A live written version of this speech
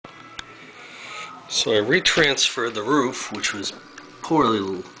So I retransferred the roof, which was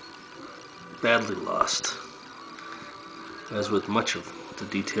badly lost, as with much of the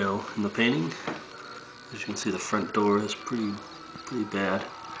detail in the painting. As you can see, the front door is pretty bad.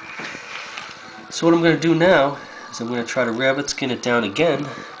 So what I'm going to do now is I'm going to try to rabbit skin it down again,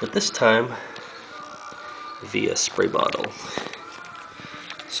 but this time via spray bottle.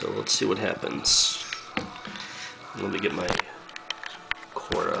 So let's see what happens. Let me get my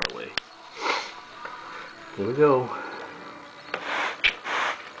cord out of the way. Here we go.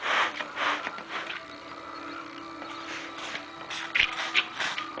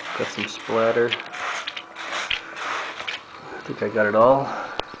 Got some splatter. I think I got it all.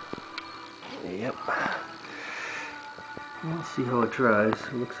 Yep. Let's see how it dries.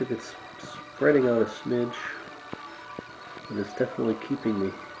 It looks like it's spreading out a smidge, but it's definitely keeping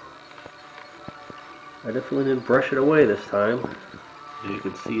me. I definitely didn't brush it away this time. As you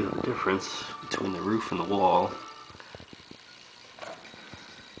can see the difference between the roof and the wall.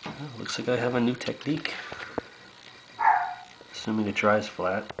 Well, looks like I have a new technique. Assuming it dries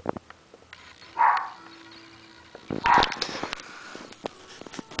flat. You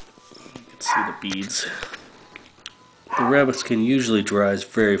can see the beads. The rabbit skin usually dries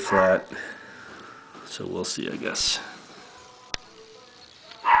very flat, so we'll see, I guess.